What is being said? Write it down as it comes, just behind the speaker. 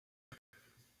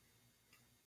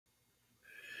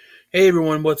Hey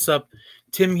everyone, what's up?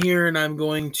 Tim here, and I'm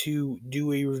going to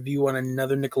do a review on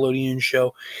another Nickelodeon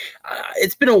show.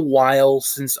 It's been a while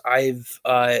since I've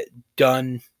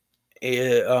done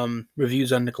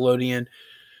reviews on Nickelodeon.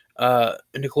 A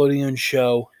Nickelodeon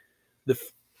show.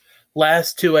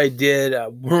 Last two I did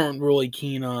weren't really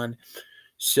keen on,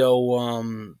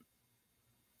 so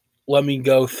let me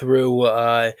go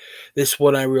through this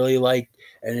one I really liked,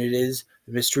 and it is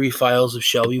The Mystery Files of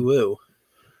Shelby Woo.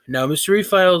 Now, Mystery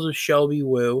Files of Shelby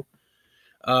Woo.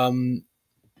 It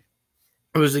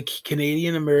was a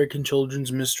Canadian-American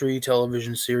children's mystery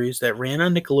television series that ran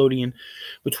on Nickelodeon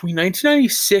between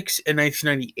 1996 and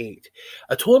 1998.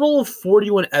 A total of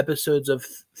 41 episodes of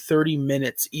 30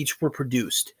 minutes each were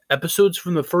produced. Episodes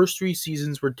from the first three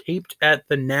seasons were taped at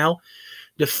the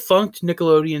now-defunct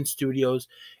Nickelodeon Studios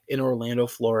in Orlando,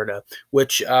 Florida,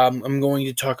 which I'm going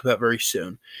to talk about very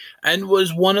soon, and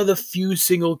was one of the few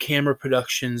single-camera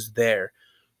productions there,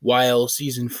 while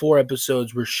season 4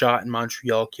 episodes were shot in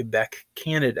Montreal, Quebec,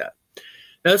 Canada.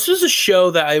 Now, this was a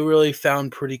show that I really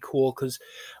found pretty cool because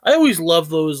I always love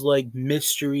those like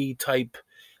mystery type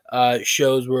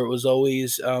shows where it was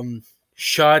always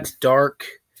shot dark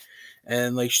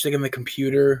and like stick on the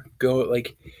computer, go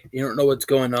like you don't know what's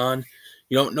going on.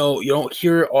 You don't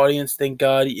hear audience, thank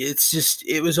God.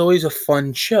 It was always a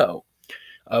fun show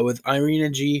with Irina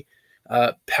G,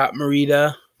 Pat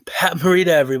Morita,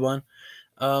 everyone.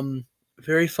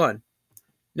 Very fun.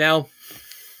 Now,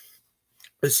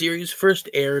 the series first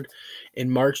aired in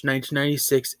March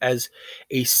 1996 as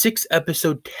a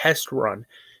 6-episode test run,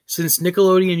 since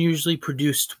Nickelodeon usually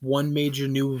produced one major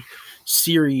new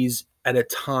series at a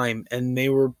time, and they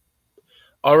were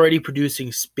already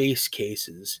producing Space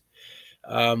Cases,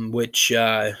 which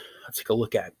let's take a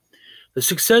look at. The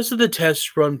success of the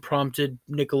test run prompted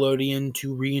Nickelodeon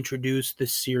to reintroduce the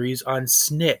series on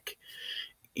SNICK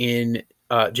in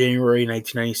January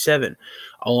 1997.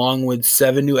 Along with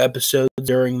 7 new episodes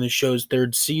during the show's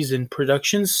third season,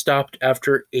 production stopped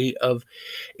after 8 of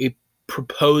a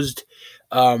proposed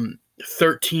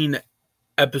 13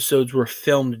 episodes were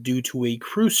filmed due to a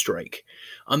crew strike.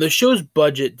 The show's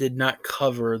budget did not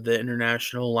cover the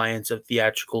International Alliance of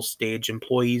Theatrical Stage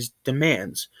Employees'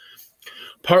 demands,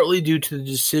 partly due to the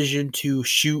decision to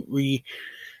shoot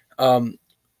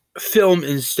film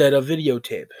instead of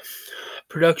videotape.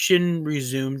 Production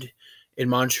resumed in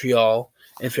Montreal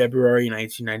in February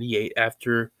 1998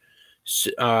 after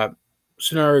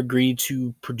Cinar agreed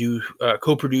to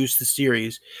co-produce the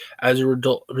series. As a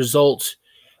result,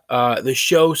 the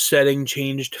show setting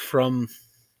changed from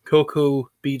Cocoa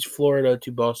Beach, Florida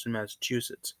to Boston,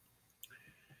 Massachusetts.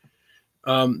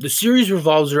 The series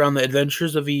revolves around the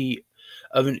adventures of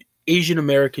an Asian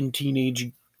American teenage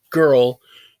girl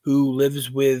who lives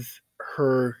with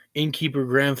her innkeeper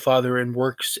grandfather and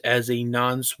works as a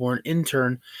non-sworn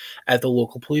intern at the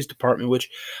local police department, which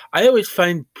I always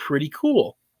find pretty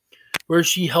cool, where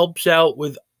she helps out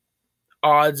with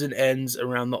odds and ends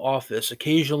around the office.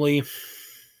 Occasionally,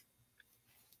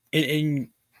 in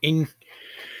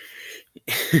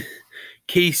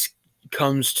case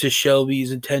comes to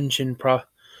Shelby's attention,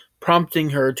 prompting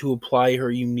her to apply her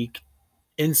unique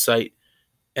insight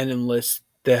and enlist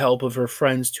the help of her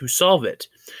friends to solve it.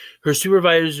 Her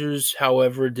supervisors,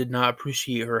 however, did not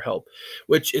appreciate her help,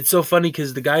 which it's so funny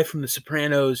because the guy from The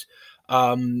Sopranos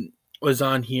was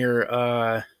on here.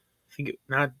 I think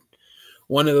not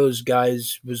one of those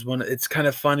guys was one. It's kind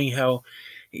of funny how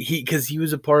because he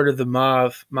was a part of the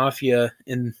mafia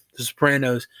in The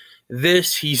Sopranos.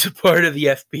 He's a part of the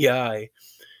FBI.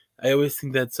 I always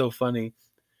think that's so funny.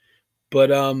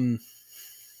 But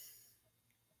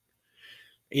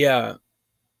yeah.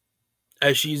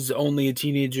 As she's only a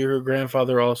teenager, her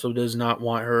grandfather also does not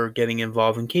want her getting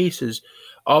involved in cases,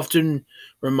 often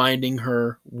reminding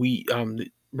her, we're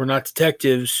not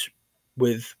detectives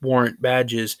with warrant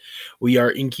badges. We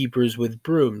are innkeepers with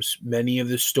brooms. Many of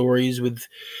the stories with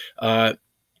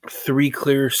 3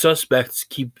 clear suspects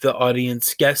keep the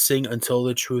audience guessing until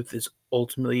the truth is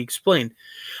ultimately explained.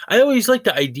 I always like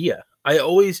the idea. I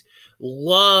always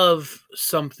love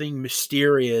something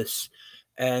mysterious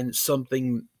and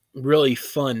something really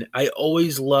fun. I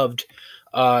always loved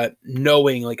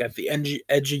knowing, like at the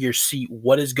edge of your seat,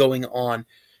 what is going on.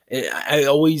 I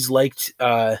always liked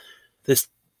this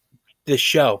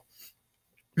show.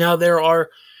 Now there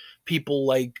are people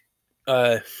like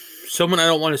someone, I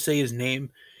don't want to say his name,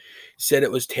 said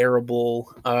it was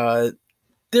terrible.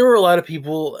 There were a lot of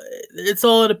people. It's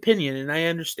all an opinion, and I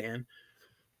understand.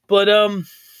 But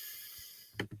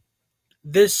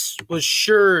this was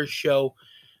sure a show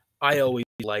I always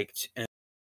liked, and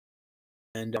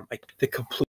the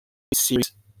complete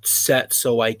series set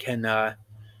so I can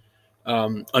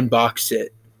unbox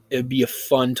it. It'd be a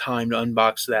fun time to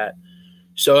unbox that.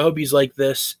 So I hope you like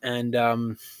this,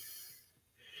 and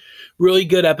really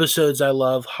good episodes. I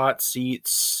love Hot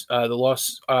Seats. The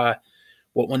Lost.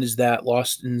 What one is that?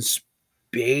 Lost in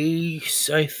Space.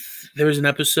 There was an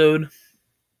episode.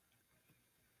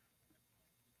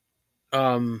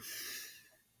 There's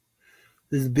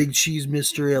the Big Cheese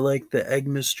Mystery. I like the Egg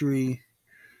Mystery,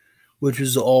 which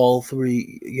is all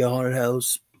three. Haunted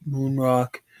House,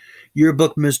 Moonrock.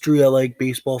 Yearbook Mystery. I like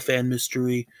Baseball Fan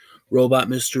Mystery, Robot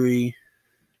Mystery,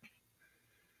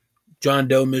 John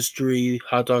Doe Mystery,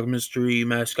 Hot Dog Mystery,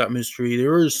 Mascot Mystery.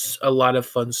 There was a lot of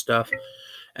fun stuff,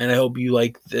 and I hope you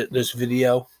like this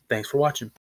video. Thanks for watching.